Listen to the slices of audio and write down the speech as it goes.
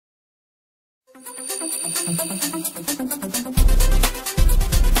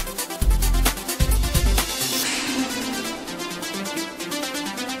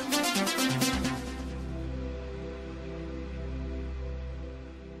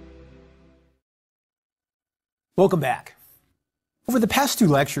Welcome back. Over the past two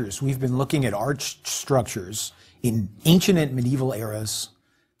lectures, we've been looking at arched structures in ancient and medieval eras.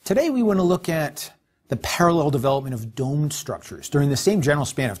 Today, we want to look at the parallel development of domed structures during the same general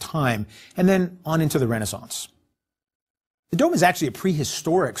span of time, and then on into the Renaissance. The dome is actually a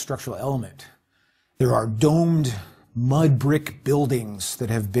prehistoric structural element. There are domed mud brick buildings that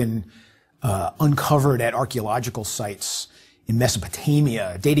have been uncovered at archaeological sites in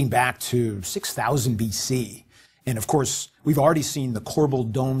Mesopotamia, dating back to 6000 BC. And of course, we've already seen the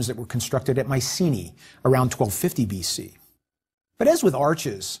corbelled domes that were constructed at Mycenae around 1250 BC. But as with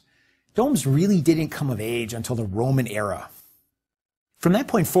arches, domes really didn't come of age until the Roman era. From that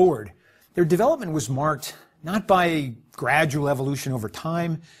point forward, their development was marked not by gradual evolution over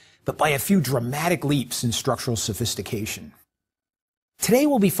time, but by a few dramatic leaps in structural sophistication. Today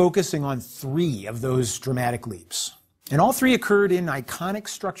we'll be focusing on three of those dramatic leaps. And all three occurred in iconic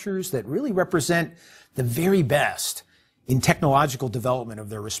structures that really represent the very best in technological development of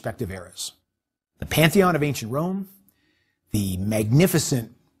their respective eras. The Pantheon of ancient Rome, the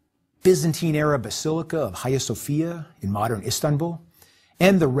magnificent Byzantine-era Basilica of Hagia Sophia in modern Istanbul,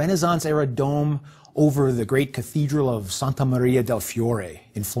 and the Renaissance-era dome over the great Cathedral of Santa Maria del Fiore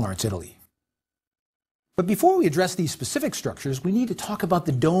in Florence, Italy. But before we address these specific structures, we need to talk about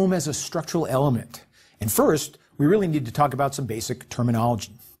the dome as a structural element. And first, we really need to talk about some basic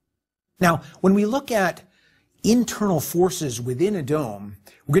terminology. Now, when we look at internal forces within a dome,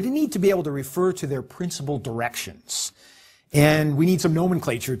 we're going to need to be able to refer to their principal directions. And we need some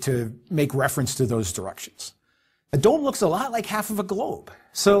nomenclature to make reference to those directions. A dome looks a lot like half of a globe.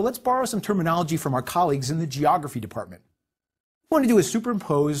 So let's borrow some terminology from our colleagues in the geography department. What we want to do is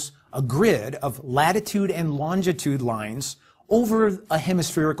superimpose a grid of latitude and longitude lines over a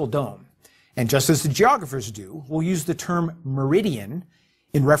hemispherical dome. And just as the geographers do, we'll use the term meridian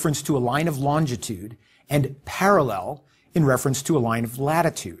in reference to a line of longitude, and parallel in reference to a line of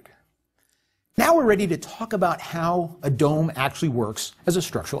latitude. Now we're ready to talk about how a dome actually works as a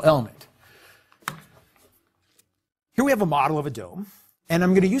structural element. Here we have a model of a dome, and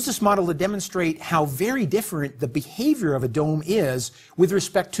I'm going to use this model to demonstrate how very different the behavior of a dome is with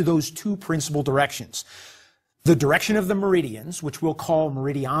respect to those two principal directions. The direction of the meridians, which we'll call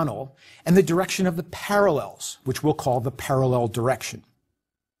meridional, and the direction of the parallels, which we'll call the parallel direction.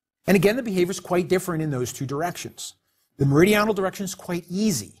 And again, the behavior is quite different in those two directions. The meridional direction is quite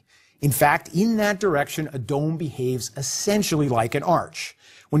easy. In fact, in that direction, a dome behaves essentially like an arch.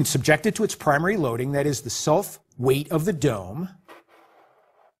 When it's subjected to its primary loading, that is the self-weight of the dome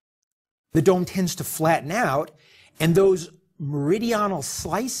tends to flatten out, and those meridional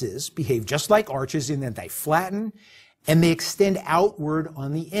slices behave just like arches in that they flatten and they extend outward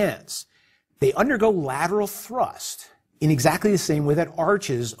on the ends. They undergo lateral thrust in exactly the same way that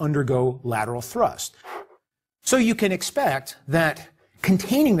arches undergo lateral thrust. So you can expect that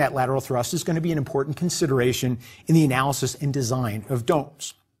containing that lateral thrust is going to be an important consideration in the analysis and design of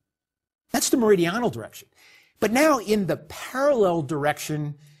domes. That's the meridional direction. But now in the parallel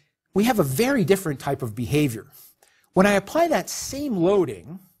direction, we have a very different type of behavior. When I apply that same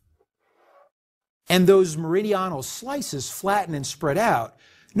loading, and those meridional slices flatten and spread out,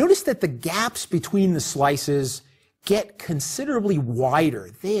 notice that the gaps between the slices get considerably wider.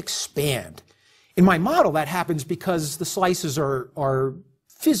 They expand. In my model, that happens because the slices are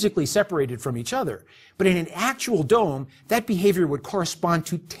physically separated from each other. But in an actual dome, that behavior would correspond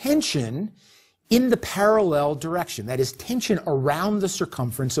to tension in the parallel direction. That is, tension around the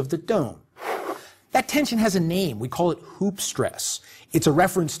circumference of the dome. That tension has a name. We call it hoop stress. It's a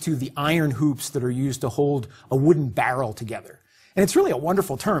reference to the iron hoops that are used to hold a wooden barrel together. And it's really a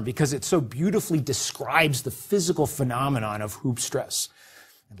wonderful term because it so beautifully describes the physical phenomenon of hoop stress.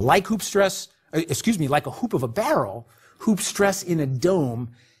 Like hoop stress, like a hoop of a barrel, hoop stress in a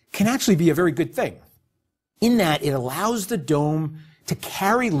dome can actually be a very good thing, in that it allows the dome to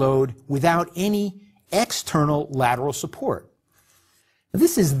carry load without any external lateral support. Now,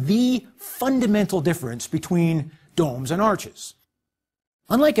 this is the fundamental difference between domes and arches.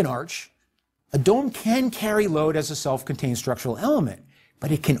 Unlike an arch, a dome can carry load as a self-contained structural element,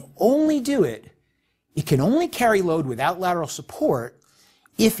 but it can only carry load without lateral support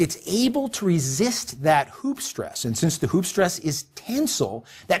if it's able to resist that hoop stress. And since the hoop stress is tensile,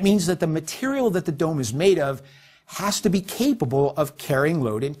 that means that the material that the dome is made of has to be capable of carrying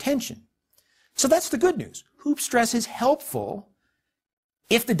load in tension. So that's the good news. Hoop stress is helpful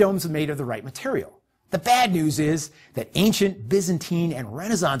if the dome's made of the right material. The bad news is that ancient Byzantine and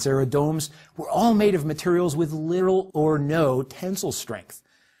Renaissance era domes were all made of materials with little or no tensile strength.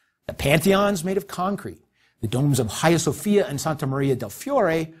 The Pantheon's made of concrete. The domes of Hagia Sophia and Santa Maria del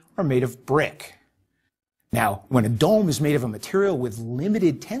Fiore are made of brick. Now, when a dome is made of a material with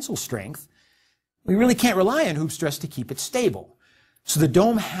limited tensile strength, we really can't rely on hoop stress to keep it stable. So the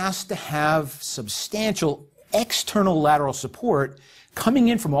dome has to have substantial external lateral support coming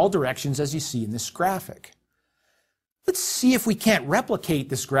in from all directions, as you see in this graphic. Let's see if we can't replicate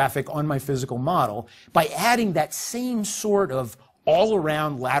this graphic on my physical model by adding that same sort of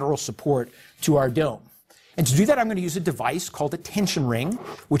all-around lateral support to our dome. And to do that, I'm going to use a device called a tension ring,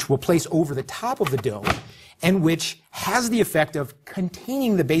 which we'll place over the top of the dome, and which has the effect of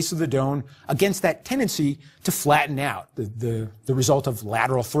containing the base of the dome against that tendency to flatten out, the result of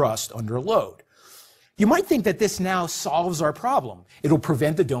lateral thrust under a load. You might think that this now solves our problem. It'll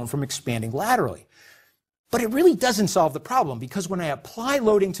prevent the dome from expanding laterally. But it really doesn't solve the problem, because when I apply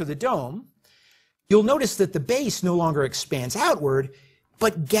loading to the dome, you'll notice that the base no longer expands outward,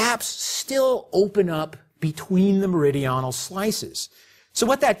 but gaps still open up between the meridional slices. So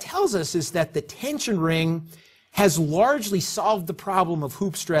what that tells us is that the tension ring has largely solved the problem of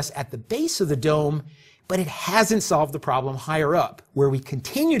hoop stress at the base of the dome, but it hasn't solved the problem higher up, where we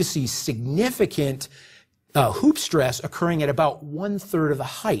continue to see significant hoop stress occurring at about 1/3 of the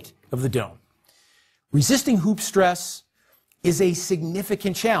height of the dome. Resisting hoop stress is a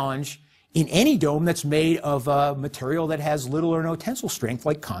significant challenge in any dome that's made of a material that has little or no tensile strength,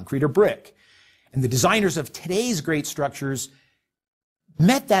 like concrete or brick. And the designers of today's great structures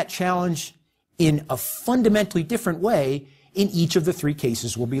met that challenge in a fundamentally different way in each of the three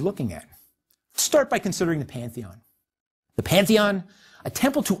cases we'll be looking at. Let's start by considering the Pantheon. The Pantheon, a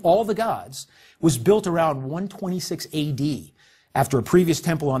temple to all the gods, was built around 126 AD, after a previous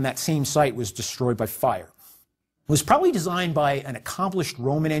temple on that same site was destroyed by fire. It was probably designed by an accomplished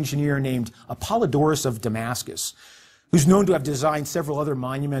Roman engineer named Apollodorus of Damascus, who's known to have designed several other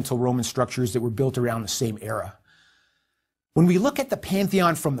monumental Roman structures that were built around the same era. When we look at the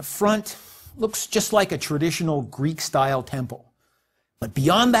Pantheon from the front, it looks just like a traditional Greek-style temple. But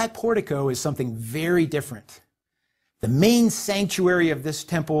beyond that portico is something very different. The main sanctuary of this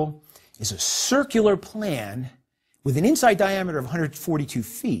temple is a circular plan with an inside diameter of 142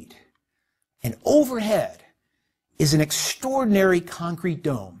 feet. And overhead is an extraordinary concrete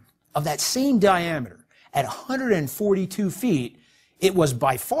dome of that same diameter. At 142 feet, it was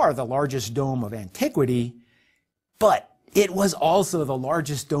by far the largest dome of antiquity, but it was also the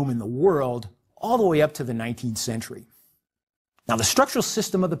largest dome in the world all the way up to the 19th century. Now, the structural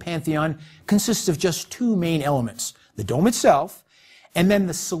system of the Pantheon consists of just two main elements: the dome itself, and then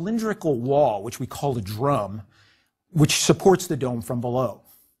the cylindrical wall, which we call the drum, which supports the dome from below.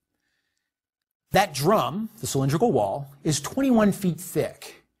 That drum, the cylindrical wall, is 21 feet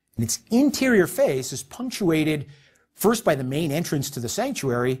thick, and its interior face is punctuated first by the main entrance to the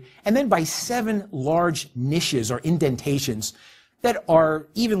sanctuary, and then by 7 large niches or indentations that are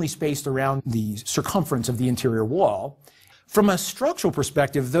evenly spaced around the circumference of the interior wall. From a structural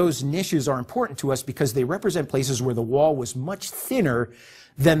perspective, those niches are important to us because they represent places where the wall was much thinner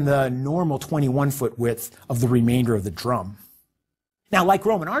than the normal 21-foot width of the remainder of the drum. Now, like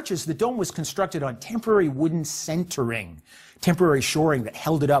Roman arches, the dome was constructed on temporary wooden centering, temporary shoring that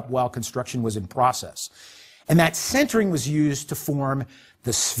held it up while construction was in process. And that centering was used to form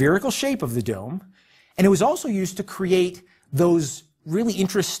the spherical shape of the dome, and it was also used to create those really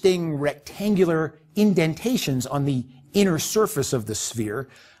interesting rectangular indentations on the inner surface of the sphere.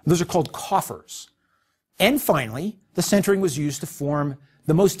 Those are called coffers. And finally, the centering was used to form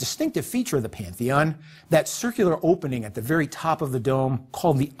the most distinctive feature of the Pantheon, that circular opening at the very top of the dome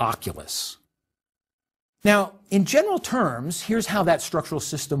called the oculus. Now, in general terms, here's how that structural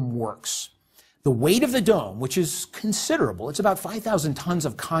system works. The weight of the dome, which is considerable, it's about 5,000 tons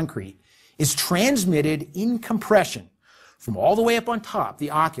of concrete, is transmitted in compression from all the way up on top, the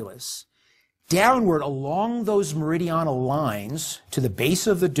oculus, downward along those meridional lines to the base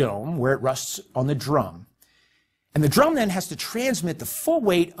of the dome where it rests on the drum. And the drum then has to transmit the full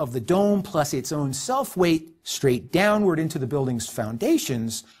weight of the dome plus its own self-weight straight downward into the building's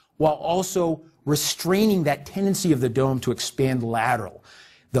foundations, while also restraining that tendency of the dome to expand lateral,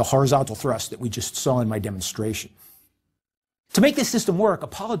 the horizontal thrust that we just saw in my demonstration. To make this system work,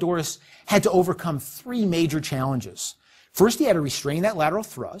 Apollodorus had to overcome 3 major challenges. First, he had to restrain that lateral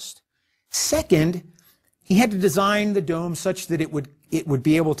thrust. Second, he had to design the dome such that it would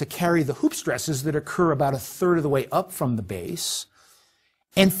be able to carry the hoop stresses that occur about 1/3 of the way up from the base.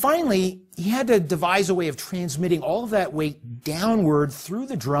 And finally, he had to devise a way of transmitting all of that weight downward through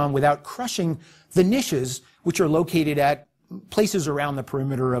the drum without crushing the niches, which are located at places around the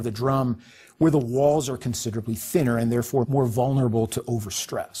perimeter of the drum where the walls are considerably thinner and therefore more vulnerable to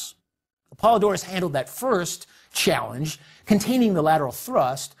overstress. Apollodorus handled that first challenge, containing the lateral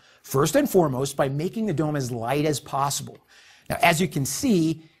thrust, first and foremost by making the dome as light as possible. Now, as you can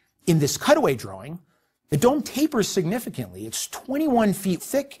see in this cutaway drawing, the dome tapers significantly. It's 21 feet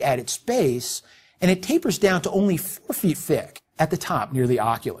thick at its base, and it tapers down to only 4 feet thick at the top near the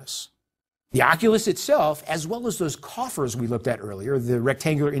oculus. The oculus itself, as well as those coffers we looked at earlier, the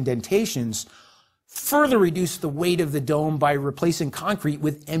rectangular indentations, further reduce the weight of the dome by replacing concrete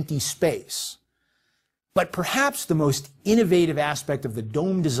with empty space. But perhaps the most innovative aspect of the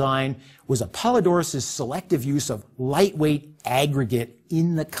dome design was Apollodorus' selective use of lightweight aggregate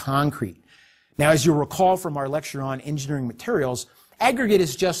in the concrete. Now, as you'll recall from our lecture on engineering materials, aggregate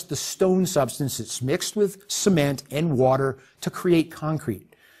is just the stone substance that's mixed with cement and water to create concrete.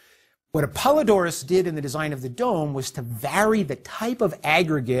 What Apollodorus did in the design of the dome was to vary the type of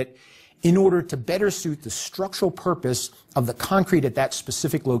aggregate in order to better suit the structural purpose of the concrete at that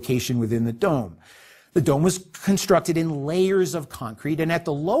specific location within the dome. The dome was constructed in layers of concrete, and at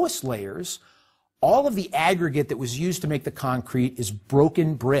the lowest layers, all of the aggregate that was used to make the concrete is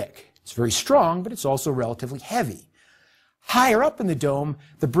broken brick. It's very strong, but it's also relatively heavy. Higher up in the dome,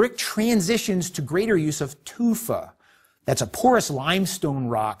 the brick transitions to greater use of tufa. That's a porous limestone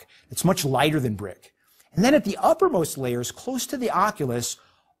rock that's much lighter than brick. And then at the uppermost layers, close to the oculus,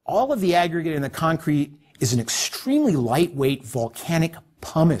 all of the aggregate in the concrete is an extremely lightweight volcanic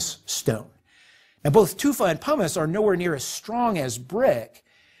pumice stone. Now, both tufa and pumice are nowhere near as strong as brick,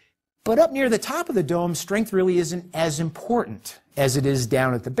 but up near the top of the dome, strength really isn't as important as it is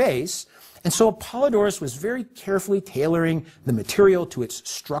down at the base. And so Apollodorus was very carefully tailoring the material to its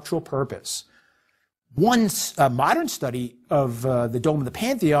structural purpose. One modern study of the Dome of the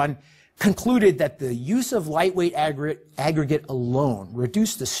Pantheon concluded that the use of lightweight aggregate alone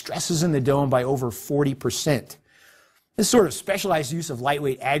reduced the stresses in the dome by over 40%. This sort of specialized use of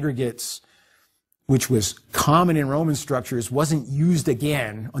lightweight aggregates, which was common in Roman structures, wasn't used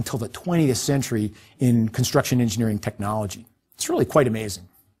again until the 20th century in construction engineering technology. It's really quite amazing.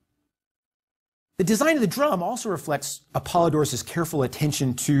 The design of the drum also reflects Apollodorus' careful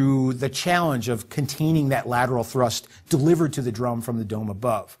attention to the challenge of containing that lateral thrust delivered to the drum from the dome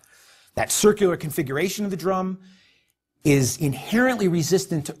above. That circular configuration of the drum is inherently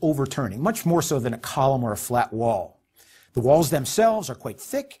resistant to overturning, much more so than a column or a flat wall. The walls themselves are quite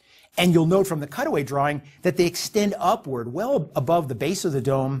thick, and you'll note from the cutaway drawing that they extend upward well above the base of the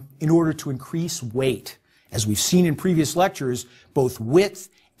dome in order to increase weight. As we've seen in previous lectures, both width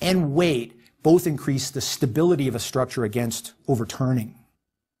and weight both increase the stability of a structure against overturning.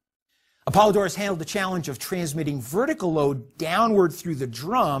 Apollodorus handled the challenge of transmitting vertical load downward through the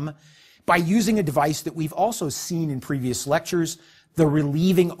drum by using a device that we've also seen in previous lectures, the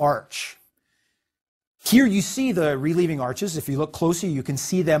relieving arch. Here you see the relieving arches. If you look closely, you can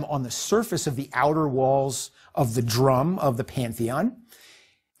see them on the surface of the outer walls of the drum of the Pantheon.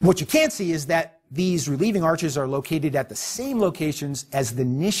 What you can't see is that these relieving arches are located at the same locations as the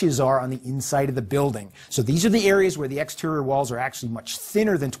niches are on the inside of the building. So these are the areas where the exterior walls are actually much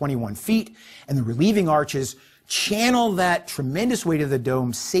thinner than 21 feet, and the relieving arches channel that tremendous weight of the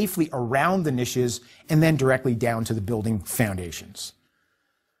dome safely around the niches and then directly down to the building foundations.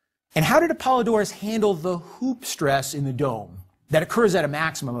 And how did Apollodorus handle the hoop stress in the dome that occurs at a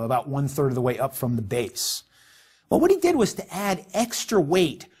maximum of about 1/3 of the way up from the base? Well, what he did was to add extra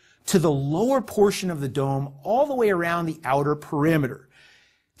weight to the lower portion of the dome all the way around the outer perimeter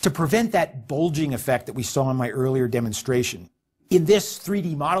to prevent that bulging effect that we saw in my earlier demonstration. In this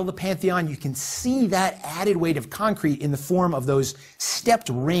 3D model of the Pantheon, you can see that added weight of concrete in the form of those stepped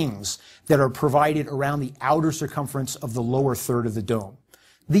rings that are provided around the outer circumference of the lower third of the dome.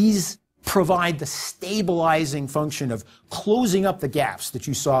 These provide the stabilizing function of closing up the gaps that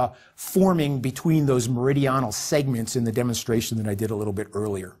you saw forming between those meridional segments in the demonstration that I did a little bit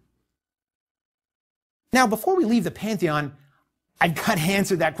earlier. Now, before we leave the Pantheon, I've got to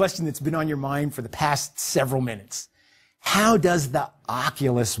answer that question that's been on your mind for the past several minutes. How does the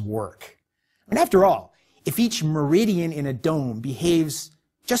oculus work? And after all, if each meridian in a dome behaves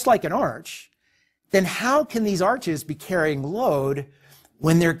just like an arch, then how can these arches be carrying load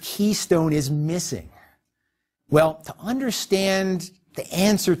when their keystone is missing? Well, to understand the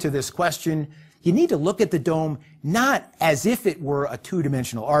answer to this question, you need to look at the dome not as if it were a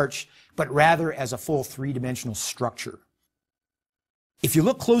two-dimensional arch, but rather as a full three-dimensional structure. If you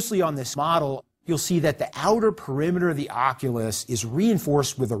look closely on this model, you'll see that the outer perimeter of the oculus is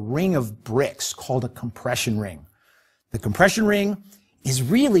reinforced with a ring of bricks called a compression ring. The compression ring is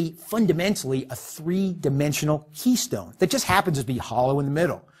really fundamentally a three-dimensional keystone that just happens to be hollow in the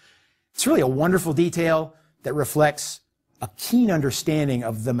middle. It's really a wonderful detail that reflects a keen understanding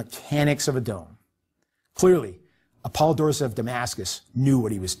of the mechanics of a dome. Clearly, Apollodorus of Damascus knew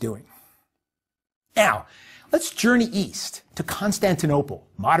what he was doing. Now, let's journey east to Constantinople,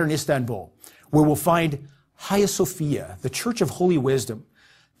 modern Istanbul, where we'll find Hagia Sophia, the Church of Holy Wisdom,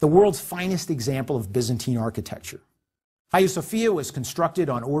 the world's finest example of Byzantine architecture. Hagia Sophia was constructed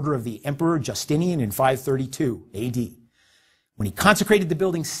on order of the Emperor Justinian in 532 AD. When he consecrated the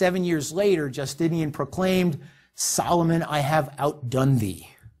building 7 years later, Justinian proclaimed, "Solomon, I have outdone thee."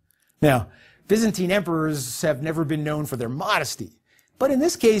 Now, Byzantine emperors have never been known for their modesty, but in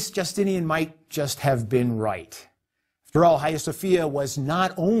this case, Justinian might just have been right. After all, Hagia Sophia was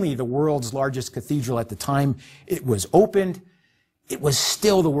not only the world's largest cathedral at the time it was opened, it was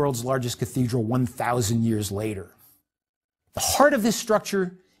still the world's largest cathedral 1,000 years later. The heart of this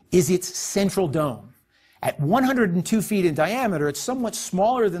structure is its central dome. At 102 feet in diameter, it's somewhat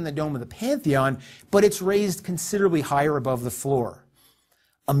smaller than the dome of the Pantheon, but it's raised considerably higher above the floor.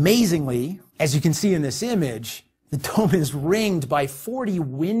 Amazingly, as you can see in this image, the dome is ringed by 40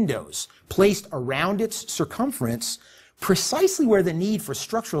 windows placed around its circumference, precisely where the need for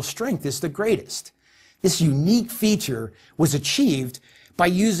structural strength is the greatest. This unique feature was achieved by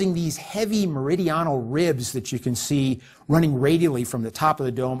using these heavy meridional ribs that you can see running radially from the top of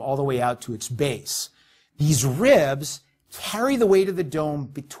the dome all the way out to its base. These ribs carry the weight of the dome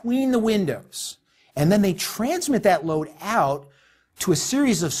between the windows, and then they transmit that load out to a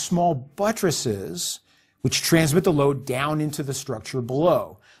series of small buttresses which transmit the load down into the structure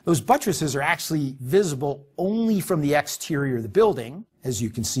below. Those buttresses are actually visible only from the exterior of the building, as you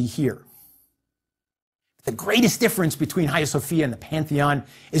can see here. The greatest difference between Hagia Sophia and the Pantheon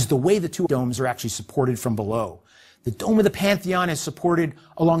is the way the two domes are actually supported from below. The dome of the Pantheon is supported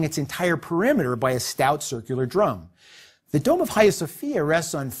along its entire perimeter by a stout circular drum. The dome of Hagia Sophia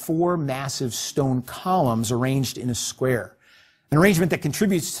rests on 4 massive stone columns arranged in a square, an arrangement that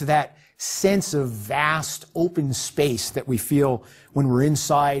contributes to that sense of vast open space that we feel when we're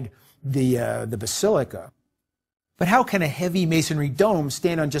inside the basilica. But how can a heavy masonry dome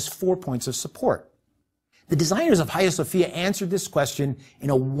stand on just 4 points of support? The designers of Hagia Sophia answered this question in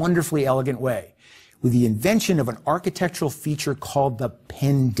a wonderfully elegant way, with the invention of an architectural feature called the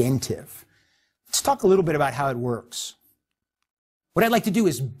pendentive. Let's talk a little bit about how it works. What I'd like to do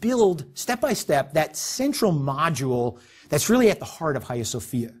is build, step by step, that central module that's really at the heart of Hagia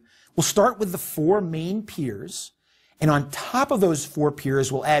Sophia. We'll start with the 4 main piers, and on top of those 4 piers,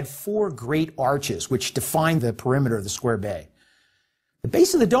 we'll add 4 great arches, which define the perimeter of the square bay. The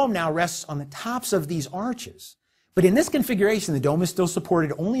base of the dome now rests on the tops of these arches. But in this configuration, the dome is still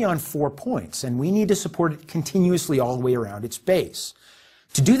supported only on 4 points, and we need to support it continuously all the way around its base.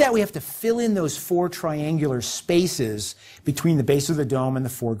 To do that, we have to fill in those 4 triangular spaces between the base of the dome and the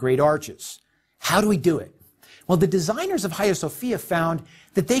 4 great arches. How do we do it? Well, the designers of Hagia Sophia found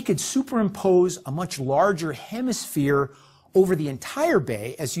that they could superimpose a much larger hemisphere over the entire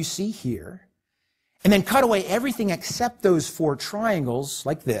bay, as you see here, and then cut away everything except those 4 triangles,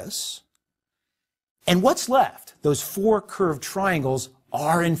 like this. And what's left, those 4 curved triangles,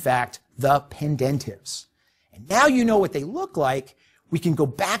 are in fact the pendentives. And now you know what they look like. We can go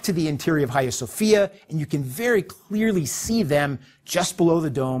back to the interior of Hagia Sophia, and you can very clearly see them just below the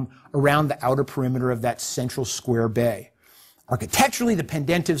dome around the outer perimeter of that central square bay. Architecturally, the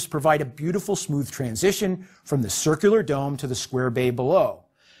pendentives provide a beautiful smooth transition from the circular dome to the square bay below.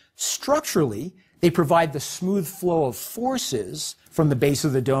 Structurally, they provide the smooth flow of forces from the base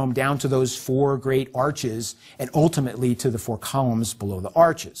of the dome down to those 4 great arches and ultimately to the 4 columns below the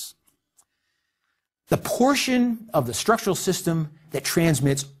arches. The portion of the structural system that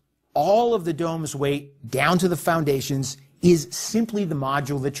transmits all of the dome's weight down to the foundations is simply the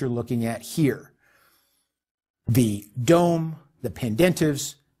module that you're looking at here. The dome, the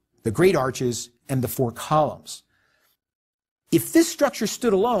pendentives, the great arches, and the 4 columns. If this structure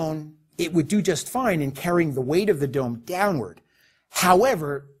stood alone, it would do just fine in carrying the weight of the dome downward.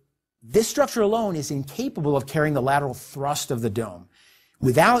 However, this structure alone is incapable of carrying the lateral thrust of the dome.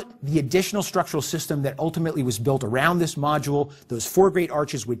 Without the additional structural system that ultimately was built around this module, those 4 great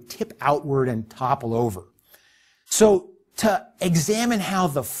arches would tip outward and topple over. So to examine how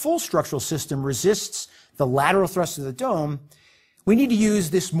the full structural system resists the lateral thrust of the dome, we need to use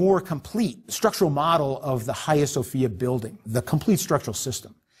this more complete structural model of the Hagia Sophia building, the complete structural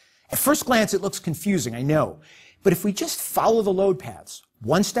system. At first glance, it looks confusing, I know. But if we just follow the load paths,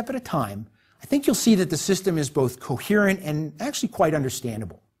 one step at a time, I think you'll see that the system is both coherent and actually quite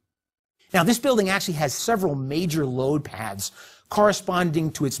understandable. Now, this building actually has several major load paths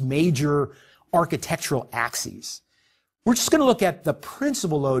corresponding to its major architectural axes. We're just going to look at the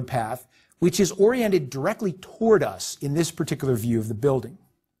principal load path, which is oriented directly toward us in this particular view of the building.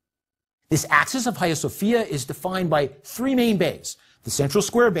 This axis of Hagia Sophia is defined by three main bays: the central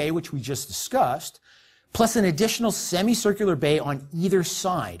square bay, which we just discussed, plus an additional semicircular bay on either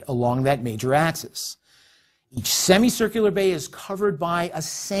side along that major axis. Each semicircular bay is covered by a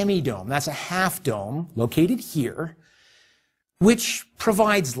semidome. That's a half dome located here, which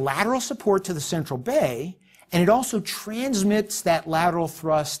provides lateral support to the central bay, and it also transmits that lateral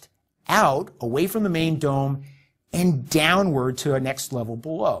thrust out, away from the main dome, and downward to a next level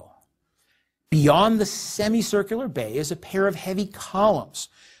below. Beyond the semicircular bay is a pair of heavy columns,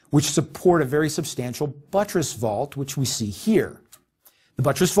 which support a very substantial buttress vault, which we see here. The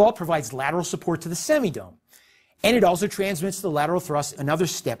buttress vault provides lateral support to the semidome, and it also transmits the lateral thrust another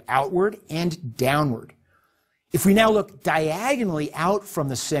step outward and downward. If we now look diagonally out from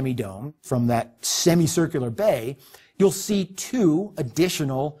the semidome, from that semicircular bay, you'll see two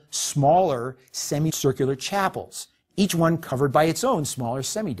additional smaller semicircular chapels, each one covered by its own smaller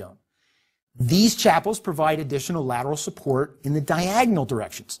semidome. These chapels provide additional lateral support in the diagonal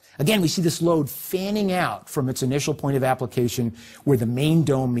directions. Again, we see this load fanning out from its initial point of application where the main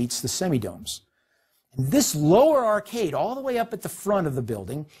dome meets the semidomes. This lower arcade, all the way up at the front of the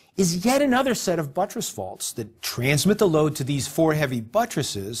building, is yet another set of buttress vaults that transmit the load to these four heavy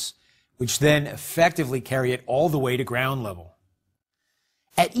buttresses, which then effectively carry it all the way to ground level.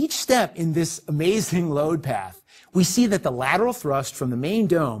 At each step in this amazing load path, we see that the lateral thrust from the main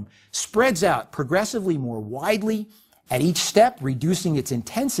dome spreads out progressively more widely, at each step reducing its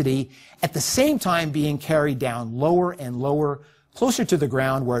intensity, at the same time being carried down lower and lower, closer to the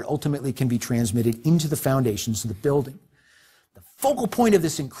ground, where it ultimately can be transmitted into the foundations of the building. The focal point of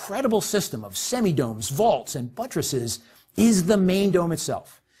this incredible system of semidomes, vaults, and buttresses is the main dome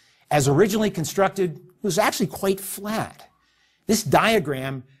itself. As originally constructed, it was actually quite flat. This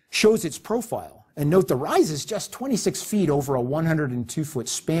diagram shows its profile. And note the rise is just 26 feet over a 102-foot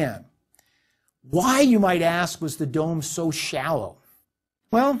span. Why, you might ask, was the dome so shallow?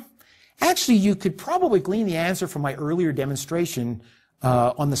 Well, actually, you could probably glean the answer from my earlier demonstration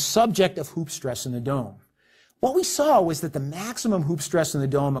on the subject of hoop stress in the dome. What we saw was that the maximum hoop stress in the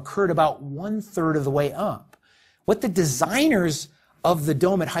dome occurred about 1/3 of the way up. What the designers of the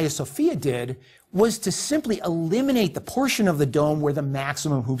dome at Hagia Sophia did was to simply eliminate the portion of the dome where the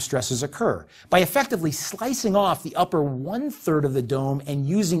maximum hoop stresses occur by effectively slicing off the upper 1/3 of the dome and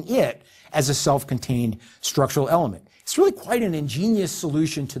using it as a self-contained structural element. It's really quite an ingenious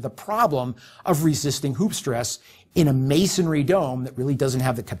solution to the problem of resisting hoop stress in a masonry dome that really doesn't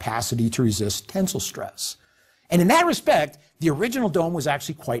have the capacity to resist tensile stress. And in that respect, the original dome was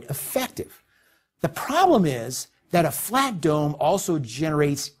actually quite effective. The problem is that a flat dome also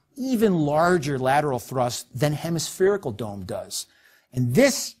generates even larger lateral thrust than hemispherical dome does. And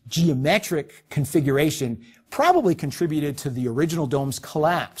this geometric configuration probably contributed to the original dome's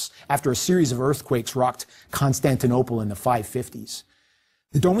collapse after a series of earthquakes rocked Constantinople in the 550s.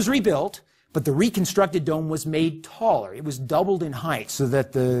 The dome was rebuilt, but the reconstructed dome was made taller. It was doubled in height so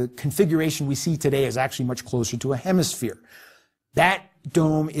that the configuration we see today is actually much closer to a hemisphere. That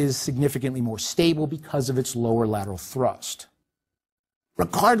dome is significantly more stable because of its lower lateral thrust.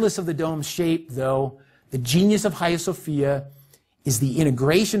 Regardless of the dome's shape, though, the genius of Hagia Sophia is the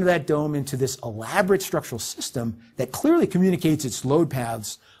integration of that dome into this elaborate structural system that clearly communicates its load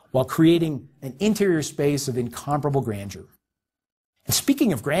paths while creating an interior space of incomparable grandeur. And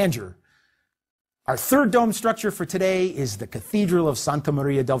speaking of grandeur, our third dome structure for today is the Cathedral of Santa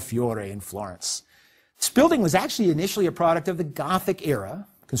Maria del Fiore in Florence. This building was actually initially a product of the Gothic era.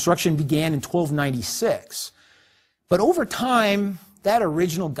 Construction began in 1296. But over time, that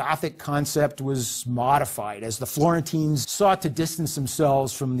original Gothic concept was modified as the Florentines sought to distance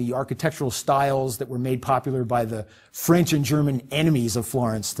themselves from the architectural styles that were made popular by the French and German enemies of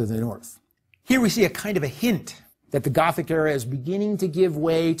Florence to the north. Here we see a kind of a hint that the Gothic era is beginning to give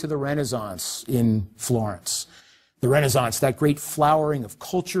way to the Renaissance in Florence. The Renaissance, that great flowering of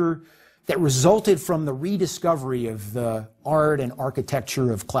culture that resulted from the rediscovery of the art and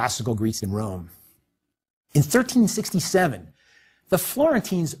architecture of classical Greece and Rome. In 1367, the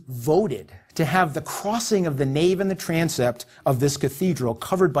Florentines voted to have the crossing of the nave and the transept of this cathedral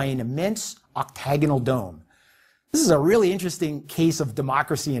covered by an immense octagonal dome. This is a really interesting case of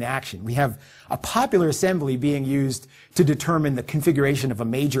democracy in action. We have a popular assembly being used to determine the configuration of a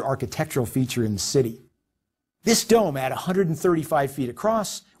major architectural feature in the city. This dome, at 135 feet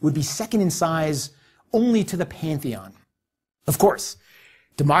across, would be second in size only to the Pantheon. Of course,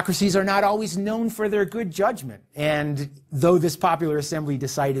 democracies are not always known for their good judgment, and though this popular assembly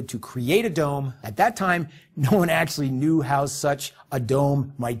decided to create a dome, at that time, no one actually knew how such a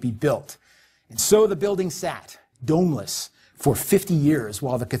dome might be built. And so the building sat, domeless, for 50 years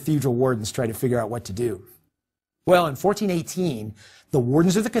while the cathedral wardens tried to figure out what to do. Well, in 1418, the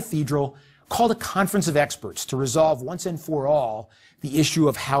wardens of the cathedral called a conference of experts to resolve once and for all the issue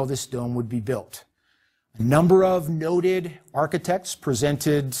of how this dome would be built. A number of noted architects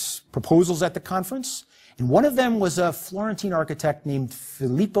presented proposals at the conference, and one of them was a Florentine architect named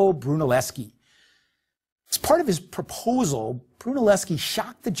Filippo Brunelleschi. As part of his proposal, Brunelleschi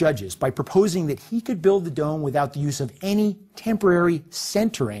shocked the judges by proposing that he could build the dome without the use of any temporary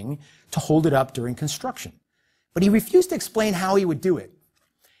centering to hold it up during construction. But he refused to explain how he would do it.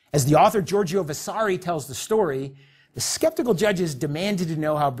 As the author Giorgio Vasari tells the story, the skeptical judges demanded to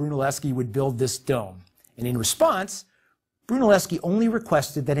know how Brunelleschi would build this dome. And in response, Brunelleschi only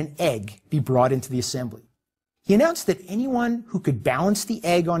requested that an egg be brought into the assembly. He announced that anyone who could balance the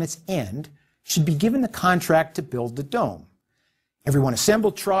egg on its end should be given the contract to build the dome. Everyone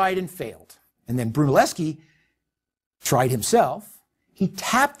assembled tried and failed. And then Brunelleschi tried himself. He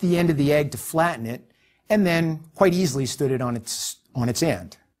tapped the end of the egg to flatten it, and then quite easily stood it on its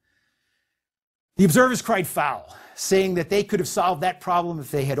end. The observers cried foul, saying that they could have solved that problem if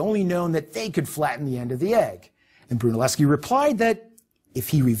they had only known that they could flatten the end of the egg. And Brunelleschi replied that if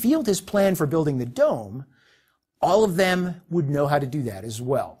he revealed his plan for building the dome, all of them would know how to do that as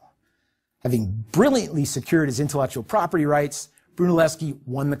well. Having brilliantly secured his intellectual property rights, Brunelleschi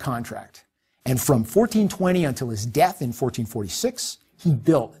won the contract. And from 1420 until his death in 1446, he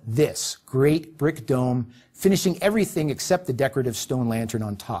built this great brick dome, finishing everything except the decorative stone lantern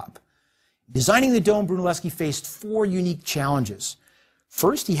on top. Designing the dome, Brunelleschi faced 4 unique challenges.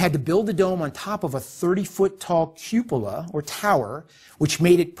 First, he had to build the dome on top of a 30-foot tall cupola, or tower, which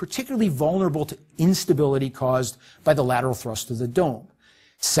made it particularly vulnerable to instability caused by the lateral thrust of the dome.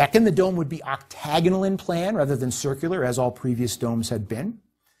 Second, the dome would be octagonal in plan rather than circular, as all previous domes had been.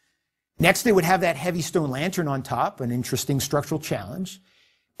 Next, they would have that heavy stone lantern on top, an interesting structural challenge.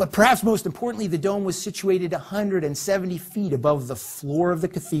 But perhaps most importantly, the dome was situated 170 feet above the floor of the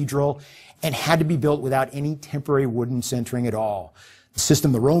cathedral and had to be built without any temporary wooden centering at all, the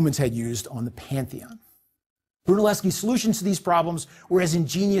system the Romans had used on the Pantheon. Brunelleschi's solutions to these problems were as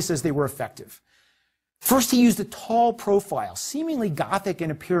ingenious as they were effective. First, he used a tall profile, seemingly Gothic in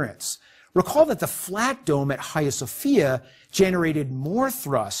appearance. Recall that the flat dome at Hagia Sophia generated more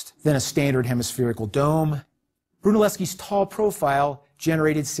thrust than a standard hemispherical dome. Brunelleschi's tall profile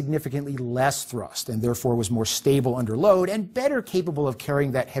generated significantly less thrust and therefore was more stable under load and better capable of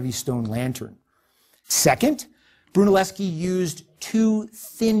carrying that heavy stone lantern. Second, Brunelleschi used 2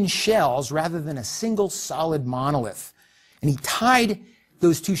 thin shells rather than a single solid monolith. And he tied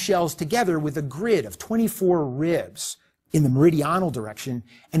those 2 shells together with a grid of 24 ribs in the meridional direction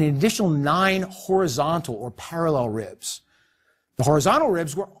and an additional 9 horizontal or parallel ribs. The horizontal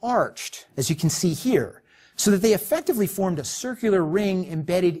ribs were arched, as you can see here, so that they effectively formed a circular ring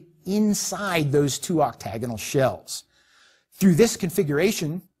embedded inside those 2 octagonal shells. Through this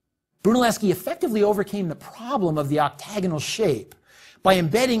configuration, Brunelleschi effectively overcame the problem of the octagonal shape by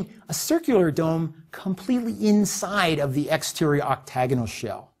embedding a circular dome completely inside of the exterior octagonal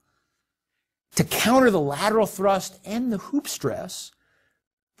shell. To counter the lateral thrust and the hoop stress,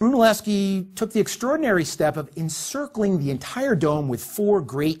 Brunelleschi took the extraordinary step of encircling the entire dome with 4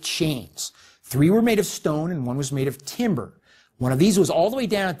 great chains. 3 were made of stone and 1 was made of timber. One of these was all the way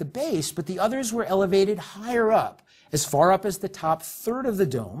down at the base, but the others were elevated higher up, as far up as the top third of the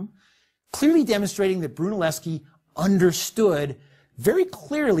dome, clearly demonstrating that Brunelleschi understood very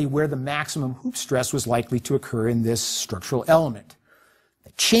clearly where the maximum hoop stress was likely to occur in this structural element.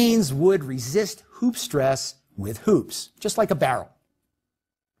 The chains would resist hoop stress with hoops, just like a barrel.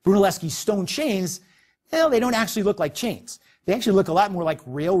 Brunelleschi's stone chains, well, they don't actually look like chains. They actually look a lot more like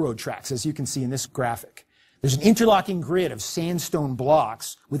railroad tracks, as you can see in this graphic. There's an interlocking grid of sandstone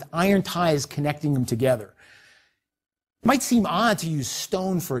blocks with iron ties connecting them together. It might seem odd to use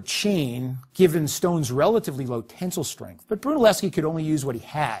stone for a chain, given stone's relatively low tensile strength, but Brunelleschi could only use what he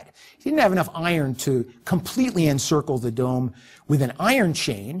had. He didn't have enough iron to completely encircle the dome with an iron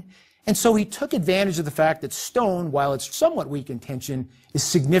chain, and so he took advantage of the fact that stone, while it's somewhat weak in tension, is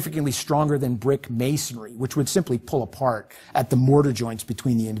significantly stronger than brick masonry, which would simply pull apart at the mortar joints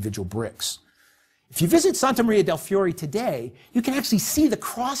between the individual bricks. If you visit Santa Maria del Fiore today, you can actually see the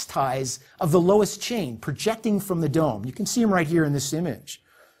cross ties of the lowest chain projecting from the dome. You can see them right here in this image.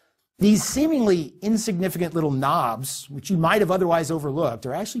 These seemingly insignificant little knobs, which you might have otherwise overlooked,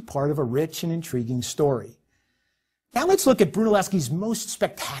 are actually part of a rich and intriguing story. Now let's look at Brunelleschi's most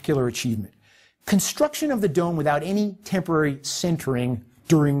spectacular achievement: construction of the dome without any temporary centering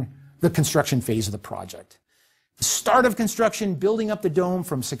during the construction phase of the project. The start of construction, building up the dome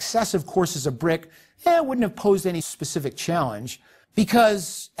from successive courses of brick, wouldn't have posed any specific challenge,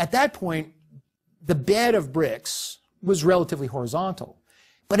 because at that point, the bed of bricks was relatively horizontal.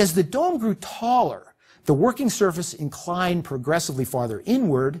 But as the dome grew taller, the working surface inclined progressively farther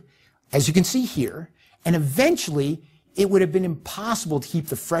inward, as you can see here, and eventually it would have been impossible to keep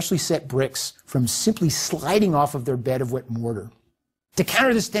the freshly set bricks from simply sliding off of their bed of wet mortar. To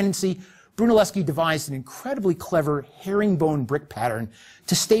counter this tendency, Brunelleschi devised an incredibly clever herringbone brick pattern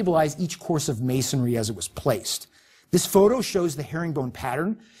to stabilize each course of masonry as it was placed. This photo shows the herringbone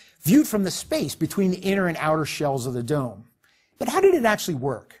pattern viewed from the space between the inner and outer shells of the dome. But how did it actually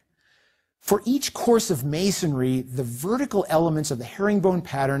work? For each course of masonry, the vertical elements of the herringbone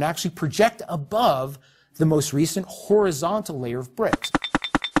pattern actually project above the most recent horizontal layer of bricks.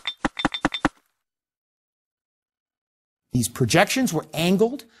 These projections were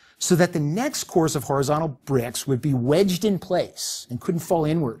angled so that the next course of horizontal bricks would be wedged in place and couldn't fall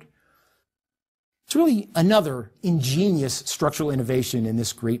inward. It's really another ingenious structural innovation in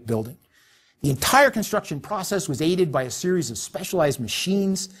this great building. The entire construction process was aided by a series of specialized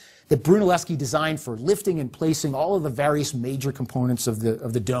machines that Brunelleschi designed for lifting and placing all of the various major components of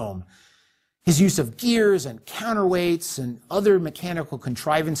the dome. His use of gears and counterweights and other mechanical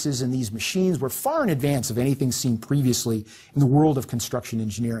contrivances in these machines were far in advance of anything seen previously in the world of construction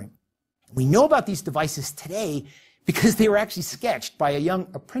engineering. We know about these devices today because they were actually sketched by a young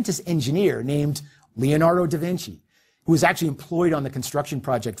apprentice engineer named Leonardo da Vinci, who was actually employed on the construction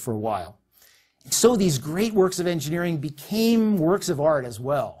project for a while. And so these great works of engineering became works of art as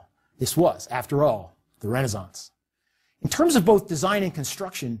well. This was, after all, the Renaissance. In terms of both design and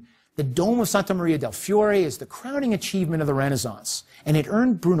construction, the Dome of Santa Maria del Fiore is the crowning achievement of the Renaissance, and it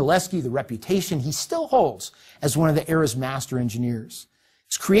earned Brunelleschi the reputation he still holds as one of the era's master engineers.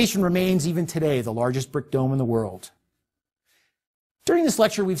 Its creation remains, even today, the largest brick dome in the world. During this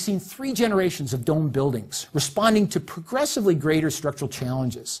lecture, we've seen 3 generations of dome buildings responding to progressively greater structural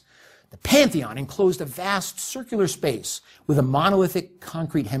challenges. The Pantheon enclosed a vast circular space with a monolithic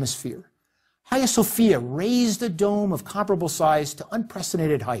concrete hemisphere. Hagia Sophia raised a dome of comparable size to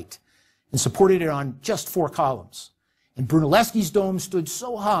unprecedented height and supported it on just 4 columns. And Brunelleschi's dome stood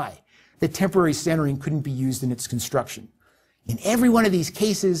so high that temporary centering couldn't be used in its construction. In every one of these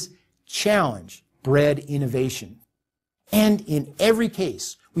cases, challenge bred innovation. And in every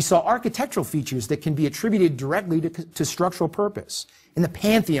case, we saw architectural features that can be attributed directly to structural purpose. In the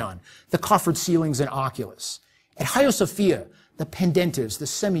Pantheon, the coffered ceilings and oculus. At Hagia Sophia, the pendentives, the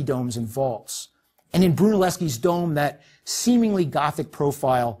semi-domes and vaults. And in Brunelleschi's dome, that seemingly Gothic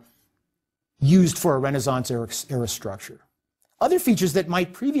profile used for a Renaissance era structure. Other features that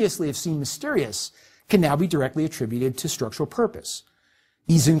might previously have seemed mysterious can now be directly attributed to structural purpose.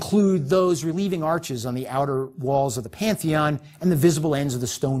 These include those relieving arches on the outer walls of the Pantheon and the visible ends of the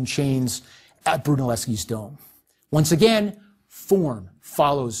stone chains at Brunelleschi's dome. Once again, form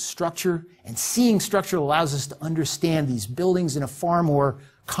follows structure, and seeing structure allows us to understand these buildings in a far more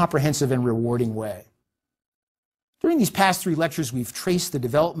comprehensive and rewarding way. During these past 3 lectures, we've traced the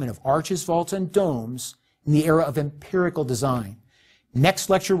development of arches, vaults, and domes in the era of empirical design. Next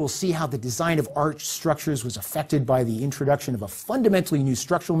lecture, we'll see how the design of arch structures was affected by the introduction of a fundamentally new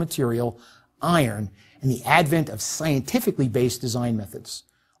structural material, iron, and the advent of scientifically based design methods.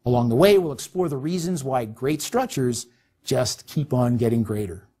 Along the way, we'll explore the reasons why great structures just keep on getting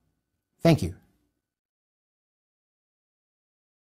greater. Thank you.